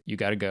sorry, you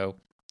got to go.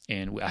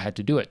 And I had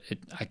to do it.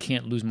 I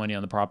can't lose money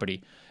on the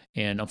property.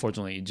 And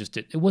unfortunately,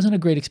 it wasn't a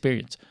great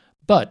experience.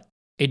 But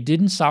it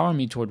didn't sour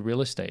me toward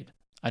real estate.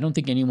 I don't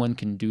think anyone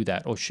can do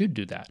that or should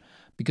do that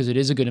because it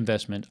is a good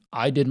investment.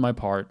 I did my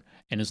part,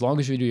 and as long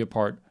as you do your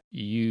part,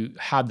 you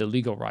have the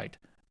legal right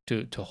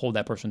to hold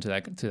that person to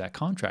that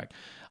contract.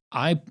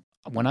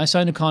 When I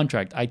sign a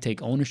contract, I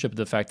take ownership of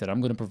the fact that I'm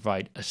going to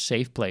provide a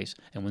safe place,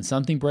 and when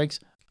something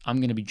breaks, I'm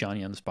going to be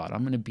Johnny on the spot.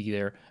 I'm going to be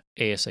there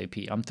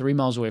ASAP. I'm 3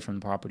 miles away from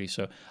the property,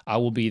 so I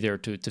will be there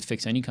to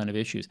fix any kind of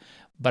issues.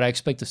 But I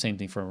expect the same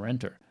thing for a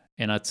renter.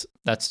 And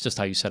that's just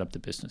how you set up the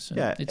business. And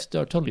yeah, it's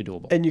totally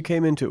doable. And you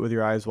came into it with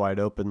your eyes wide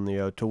open,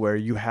 Leo, to where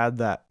you had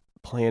that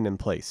plan in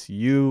place.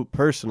 You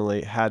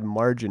personally had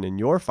margin in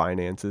your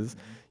finances.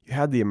 You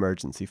had the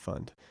emergency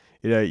fund.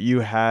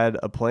 You had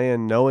a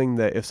plan knowing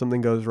that if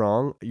something goes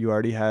wrong, you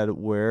already had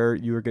where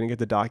you were going to get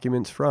the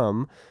documents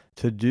from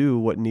to do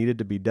what needed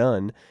to be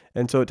done.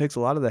 And so it takes a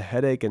lot of the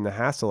headache and the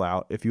hassle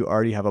out if you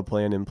already have a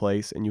plan in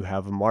place and you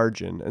have a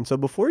margin. And so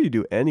before you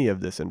do any of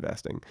this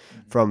investing,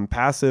 from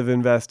passive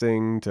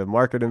investing to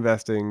market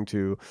investing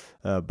to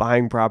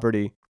buying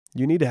property,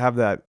 you need to have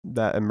that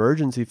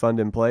emergency fund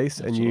in place.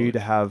 Absolutely. And you need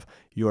to have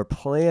your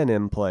plan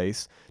in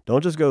place.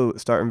 Don't just go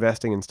start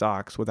investing in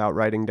stocks without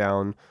writing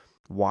down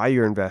why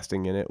you're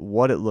investing in it,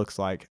 what it looks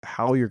like,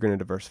 how you're going to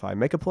diversify.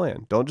 Make a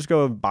plan. Don't just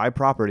go buy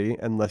property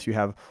unless you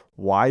have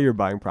why you're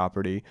buying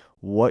property,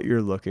 what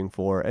you're looking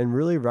for, and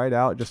really write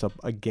out just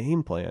a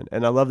game plan.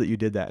 And I love that you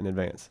did that in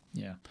advance.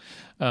 Yeah.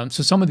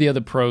 So some of the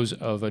other pros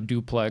of a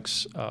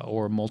duplex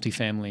or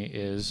multifamily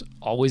is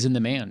always in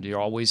demand. You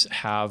always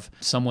have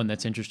someone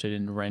that's interested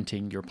in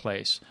renting your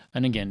place.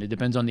 And again, it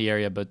depends on the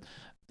area, but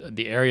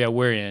the area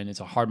we're in, it's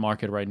a hard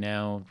market right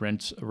now.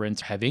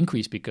 Rents have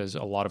increased because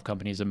a lot of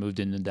companies have moved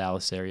into the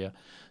Dallas area.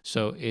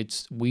 So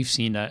we've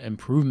seen an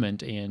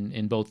improvement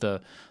in both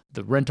the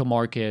rental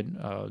market.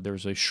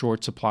 There's a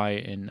short supply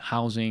in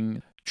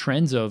housing.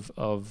 Trends of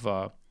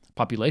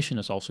population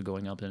is also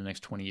going up in the next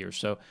 20 years.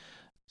 So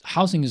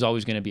housing is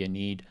always going to be a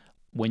need.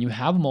 When you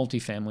have a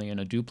multifamily and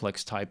a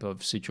duplex type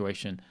of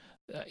situation,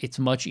 it's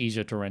much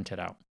easier to rent it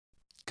out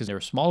because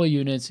they're smaller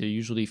units. They're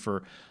usually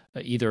for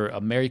either a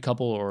married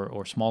couple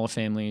or smaller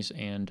families,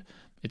 and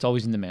it's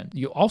always in demand.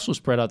 You also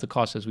spread out the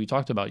cost, as we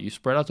talked about. You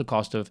spread out the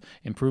cost of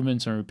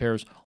improvements and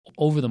repairs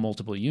over the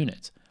multiple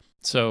units.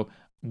 So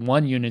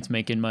one unit's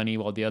making money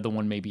while the other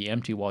one may be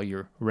empty while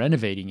you're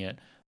renovating it,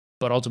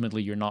 but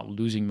ultimately you're not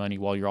losing money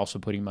while you're also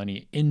putting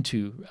money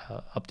into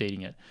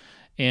updating it.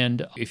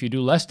 And if you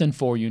do less than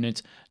 4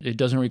 units, it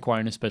doesn't require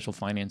any special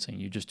financing.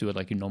 You just do it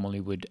like you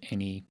normally would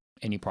any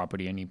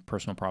property, any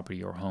personal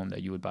property or home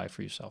that you would buy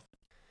for yourself.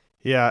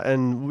 Yeah,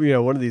 and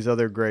one of these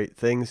other great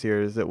things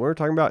here is that when we're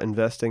talking about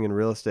investing in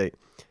real estate,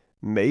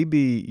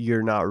 maybe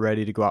you're not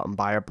ready to go out and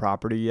buy a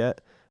property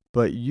yet,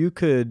 but you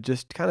could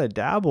just kind of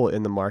dabble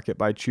in the market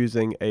by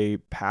choosing a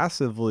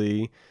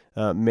passively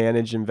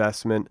managed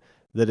investment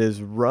that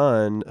is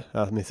run,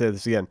 let me say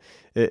this again,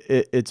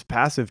 it's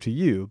passive to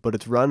you, but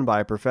it's run by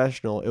a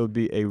professional. It would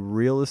be a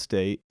real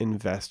estate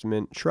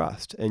investment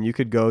trust. And you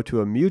could go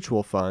to a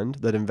mutual fund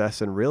that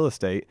invests in real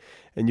estate,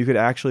 and you could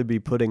actually be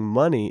putting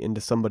money into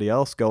somebody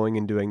else going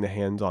and doing the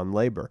hands-on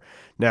labor.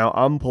 Now,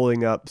 I'm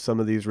pulling up some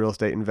of these real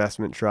estate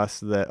investment trusts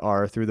that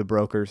are through the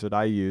brokers that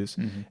I use,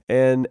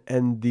 and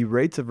the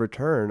rates of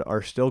return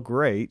are still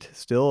great,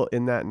 still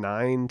in that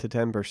 9 to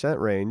 10%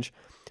 range.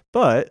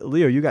 But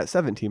Leo, you got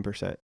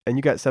 17%, and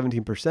you got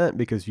 17%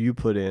 because you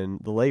put in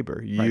the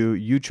labor.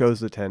 You chose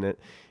the tenant.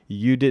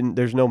 You didn't,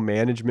 there's no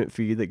management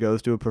fee that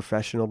goes to a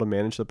professional to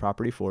manage the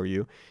property for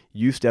you.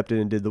 You stepped in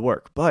and did the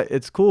work. But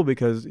it's cool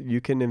because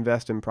you can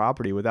invest in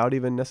property without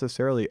even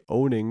necessarily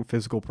owning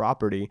physical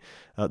property.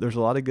 There's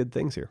a lot of good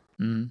things here.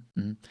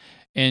 Mm-hmm.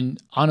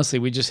 And honestly,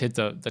 we just hit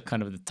the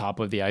kind of the top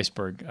of the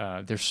iceberg.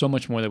 There's so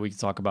much more that we can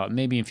talk about.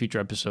 Maybe in future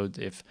episodes,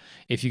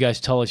 if you guys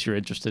tell us you're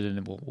interested in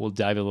it, we'll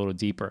dive a little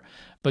deeper.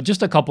 But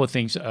just a couple of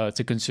things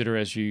to consider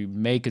as you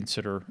may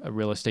consider a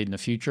real estate in the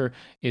future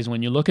is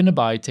when you're looking to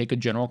buy, take a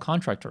general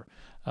contractor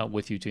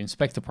with you to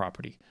inspect the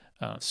property.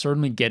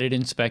 Certainly get it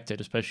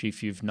inspected, especially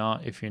if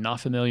you're not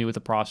familiar with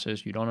the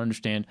process, you don't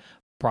understand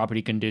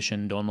property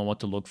condition, don't know what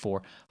to look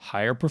for.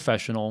 Hire a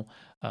professional,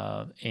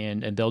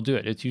 and they'll do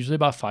it. It's usually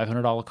about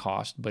 $500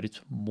 cost, but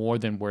it's more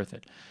than worth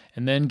it.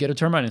 And then get a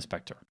termite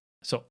inspector.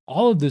 So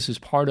all of this is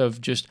part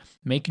of just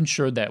making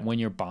sure that when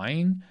you're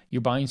buying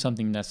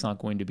something that's not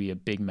going to be a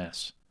big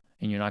mess,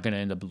 and you're not going to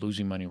end up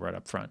losing money right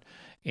up front.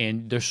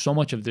 And there's so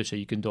much of this that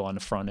you can do on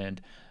the front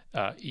end.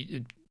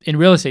 In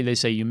real estate, they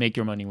say you make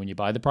your money when you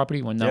buy the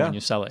property, when you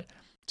sell it.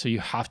 So you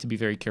have to be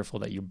very careful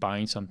that you're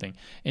buying something.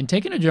 And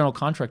taking a general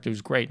contractor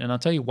is great. And I'll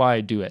tell you why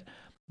I do it.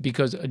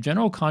 Because a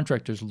general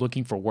contractor is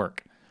looking for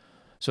work.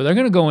 So they're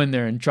going to go in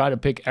there and try to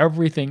pick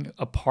everything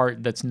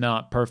apart that's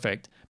not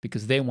perfect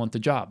because they want the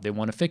job. They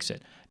want to fix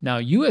it. Now,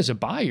 you as a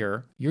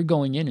buyer, you're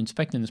going in,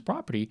 inspecting this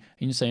property,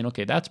 and you're saying,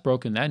 okay, that's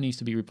broken. That needs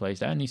to be replaced.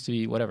 That needs to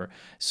be whatever.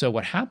 So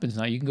what happens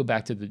now, you can go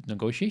back to the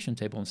negotiation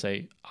table and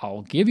say,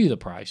 I'll give you the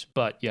price,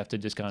 but you have to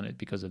discount it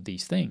because of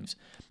these things.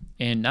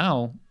 And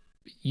now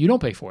you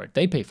don't pay for it.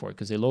 They pay for it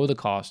because they lower the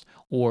cost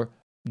or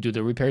do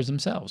the repairs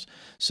themselves.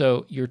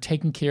 So you're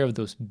taking care of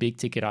those big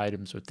ticket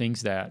items or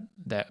things that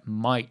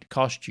might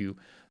cost you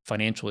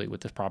financially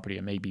with this property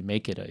and maybe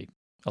make it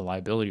a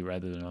liability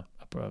rather than a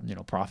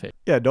profit.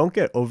 Yeah, don't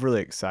get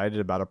overly excited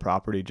about a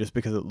property just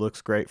because it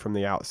looks great from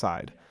the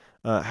outside.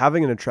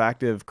 Having an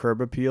attractive curb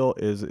appeal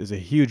is a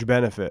huge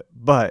benefit.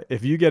 But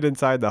if you get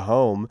inside the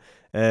home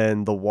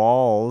and the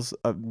walls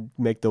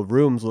make the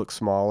rooms look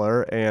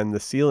smaller and the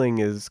ceiling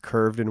is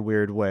curved in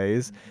weird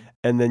ways,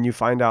 and then you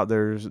find out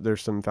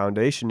there's some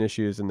foundation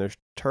issues and there's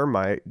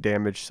termite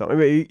damage. So I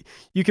mean,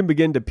 you can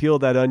begin to peel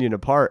that onion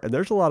apart, and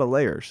there's a lot of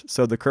layers.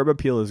 So the curb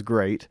appeal is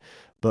great,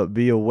 but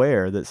be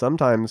aware that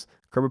sometimes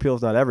curb appeal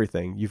is not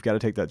everything. You've got to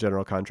take that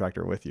general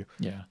contractor with you.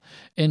 Yeah.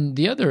 And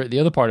the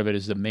other part of it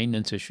is the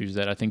maintenance issues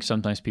that I think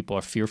sometimes people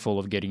are fearful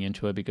of getting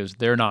into it because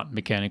they're not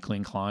mechanically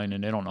inclined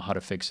and they don't know how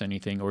to fix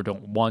anything or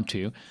don't want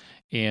to.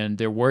 And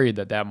they're worried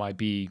that might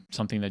be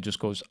something that just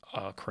goes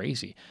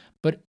crazy.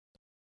 But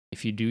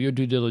if you do your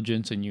due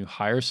diligence and you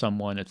hire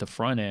someone at the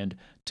front end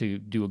to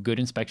do a good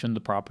inspection of the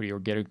property or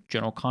get a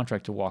general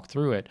contractor to walk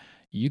through it,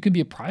 you can be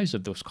apprised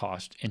of those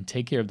costs and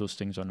take care of those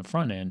things on the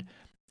front end.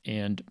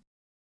 And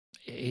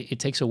it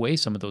takes away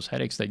some of those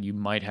headaches that you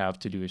might have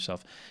to do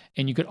yourself.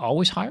 And you could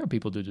always hire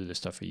people to do this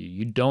stuff for you.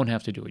 You don't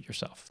have to do it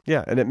yourself.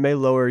 Yeah, and it may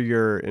lower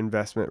your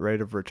investment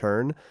rate of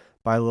return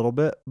by a little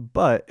bit,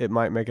 but it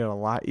might make it a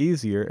lot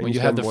easier. And when you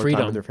have the more freedom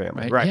time with your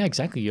family. right? Yeah,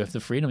 exactly. You have the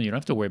freedom. You don't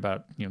have to worry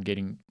about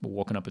getting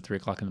woken up at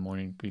 3:00 in the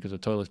morning because the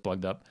toilet's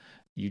plugged up.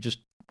 You just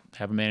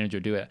have a manager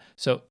do it.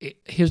 So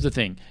here's the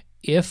thing: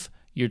 if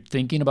you're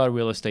thinking about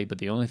real estate, but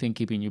the only thing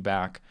keeping you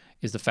back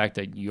is the fact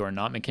that you are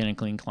not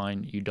mechanically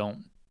inclined, you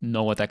don't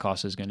know what that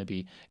cost is going to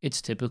be.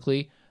 It's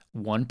typically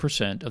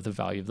 1% of the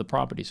value of the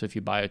property. So if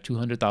you buy a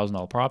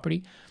 $200,000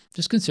 property,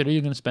 just consider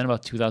you're going to spend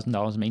about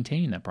 $2,000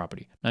 maintaining that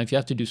property. Now, if you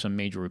have to do some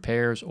major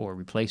repairs or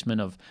replacement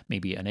of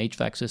maybe an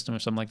HVAC system or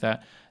something like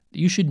that,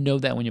 you should know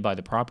that when you buy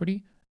the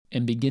property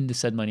and begin to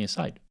set money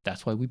aside.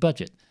 That's why we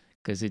budget,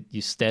 because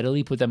you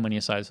steadily put that money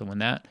aside. So when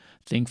that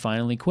thing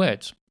finally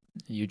quits,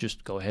 you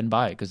just go ahead and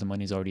buy it because the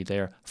money's already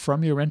there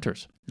from your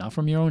renters, not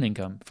from your own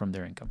income, from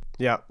their income.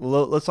 Yeah.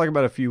 Well, let's talk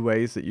about a few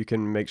ways that you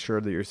can make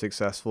sure that you're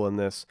successful in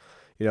this.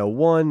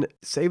 One,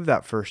 save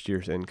that first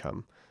year's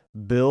income.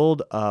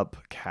 Build up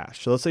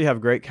cash. So let's say you have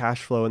great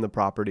cash flow in the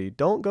property.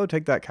 Don't go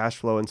take that cash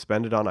flow and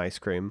spend it on ice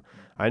cream.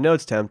 I know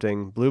it's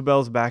tempting.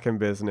 Bluebell's back in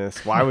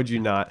business. Why would you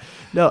not?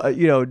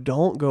 No,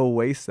 don't go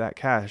waste that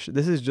cash.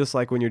 This is just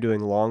like when you're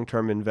doing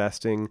long-term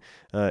investing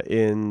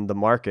in the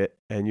market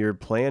and you're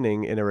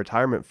planning in a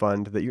retirement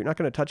fund that you're not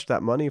going to touch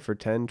that money for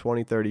 10,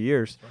 20, 30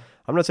 years. Right.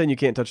 I'm not saying you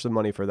can't touch the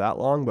money for that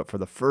long, but for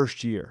the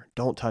first year,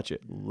 don't touch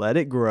it. Let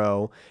it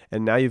grow.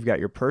 And now you've got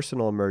your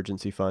personal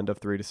emergency fund of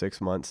 3 to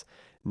 6 months.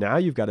 Now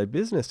you've got a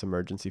business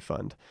emergency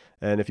fund.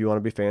 And if you want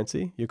to be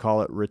fancy, you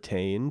call it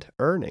retained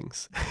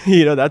earnings.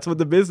 That's what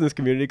the business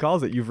community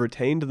calls it. You've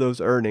retained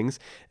those earnings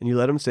and you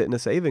let them sit in a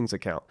savings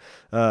account.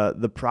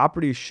 The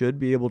property should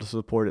be able to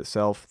support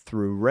itself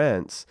through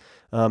rents.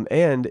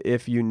 And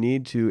if you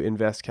need to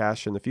invest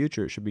cash in the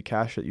future, it should be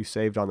cash that you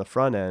saved on the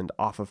front end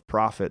off of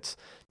profits,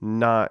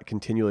 not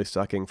continually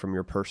sucking from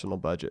your personal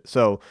budget.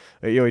 So,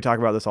 we talk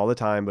about this all the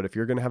time, but if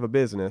you're going to have a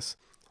business,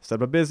 set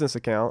up a business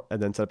account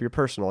and then set up your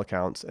personal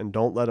accounts, and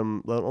don't let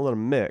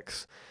them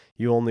mix.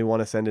 You only want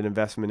to send an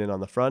investment in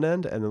on the front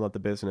end and then let the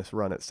business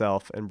run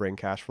itself and bring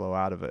cash flow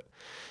out of it.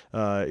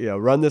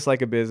 Run this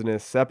like a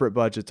business, separate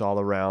budgets all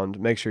around.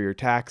 Make sure your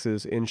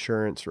taxes,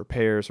 insurance,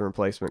 repairs, and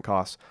replacement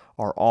costs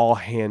are all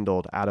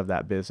handled out of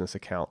that business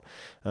account.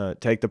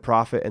 Take the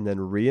profit and then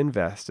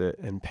reinvest it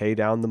and pay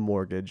down the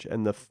mortgage.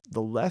 And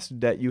the less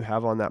debt you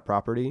have on that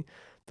property,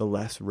 the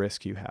less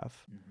risk you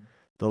have.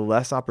 The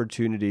less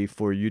opportunity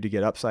for you to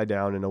get upside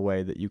down in a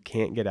way that you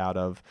can't get out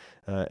of.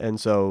 And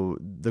so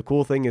the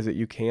cool thing is that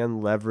you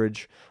can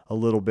leverage a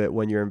little bit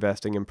when you're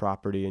investing in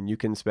property, and you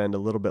can spend a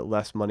little bit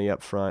less money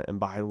up front and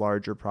buy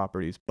larger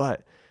properties,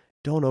 but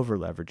don't over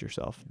leverage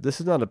yourself. This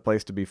is not a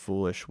place to be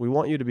foolish. We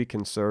want you to be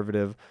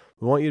conservative.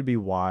 We want you to be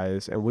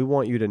wise, and we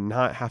want you to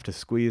not have to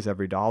squeeze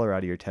every dollar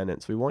out of your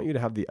tenants. We want you to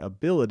have the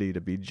ability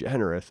to be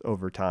generous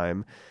over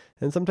time.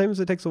 And sometimes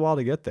it takes a while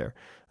to get there.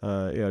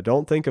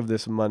 Don't think of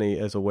this money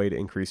as a way to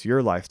increase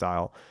your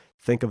lifestyle.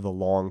 Think of the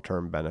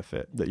long-term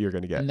benefit that you're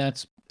going to get. And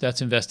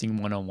that's investing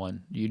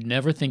one-on-one. You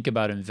never think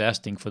about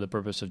investing for the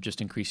purpose of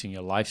just increasing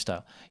your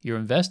lifestyle. You're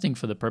investing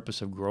for the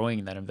purpose of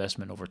growing that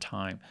investment over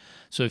time.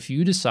 So if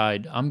you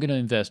decide, I'm going to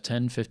invest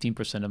 10,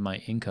 15% of my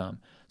income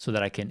so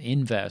that I can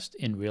invest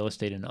in real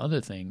estate and other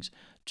things,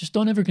 just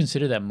don't ever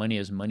consider that money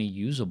as money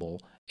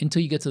usable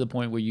until you get to the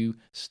point where you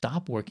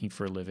stop working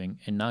for a living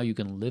and now you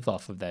can live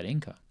off of that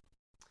income.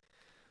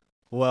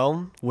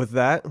 Well, with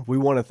that, we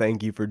want to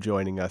thank you for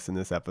joining us in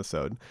this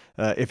episode.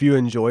 If you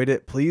enjoyed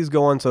it, please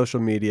go on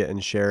social media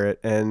and share it,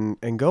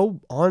 and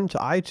go on to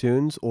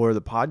iTunes or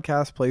the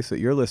podcast place that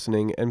you're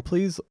listening, and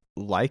please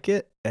like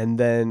it and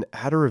then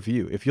add a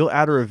review. If you'll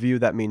add a review,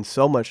 that means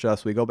so much to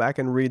us. We go back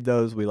and read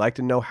those. We like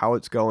to know how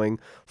it's going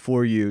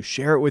for you.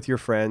 Share it with your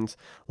friends.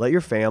 Let your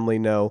family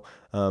know.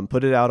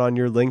 Put it out on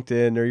your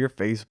LinkedIn or your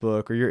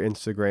Facebook or your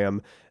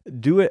Instagram.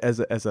 Do it as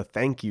a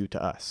thank you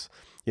to us.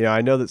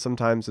 I know that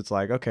sometimes it's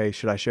like, okay,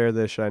 should I share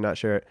this? Should I not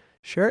share it?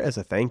 Share it as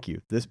a thank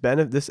you. This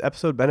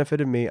episode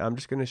benefited me. I'm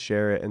just going to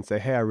share it and say,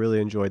 hey, I really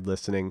enjoyed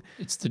listening.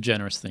 It's the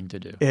generous thing to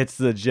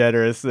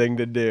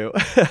do.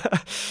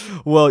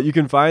 Well, you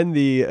can find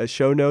the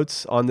show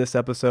notes on this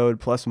episode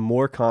plus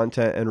more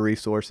content and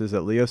resources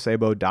at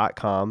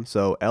leosabo.com.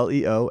 So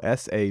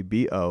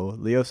LEOSABO,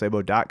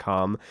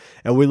 leosabo.com.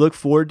 And we look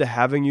forward to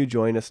having you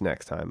join us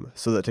next time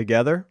so that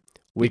together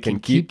we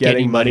can keep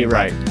getting money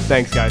right.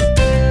 Thanks, guys.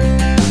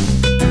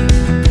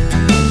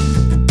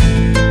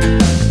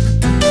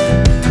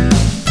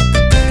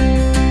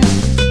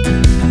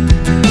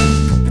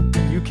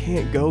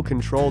 Go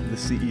control the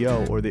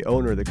CEO or the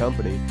owner of the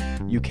company.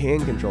 You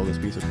can control this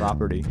piece of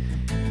property.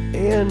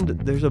 And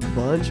there's a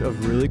bunch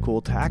of really cool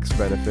tax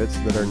benefits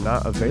that are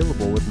not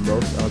available with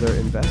most other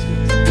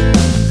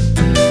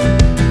investments.